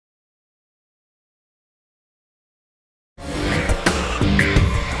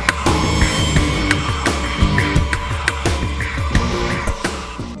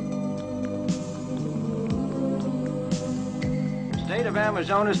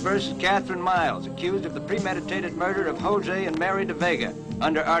Amazonas versus Catherine Miles, accused of the premeditated murder of Jose and Mary de Vega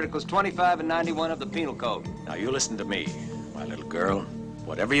under Articles 25 and 91 of the Penal Code. Now, you listen to me, my little girl.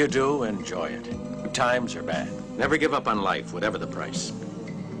 Whatever you do, enjoy it. Good times or bad. Never give up on life, whatever the price.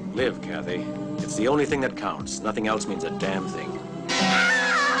 Live, Kathy. It's the only thing that counts. Nothing else means a damn thing.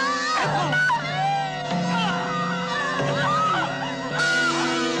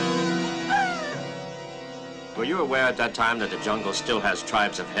 Were you aware at that time that the jungle still has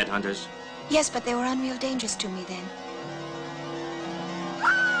tribes of headhunters? Yes, but they were unreal dangers to me then.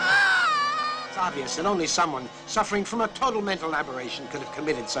 It's obvious that only someone suffering from a total mental aberration could have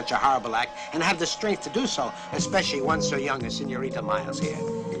committed such a horrible act and have the strength to do so, especially one so young as Senorita Miles here.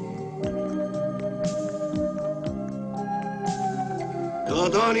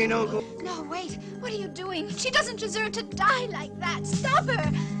 No, wait. What are you doing? She doesn't deserve to die like that. Stop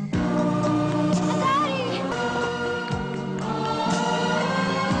her!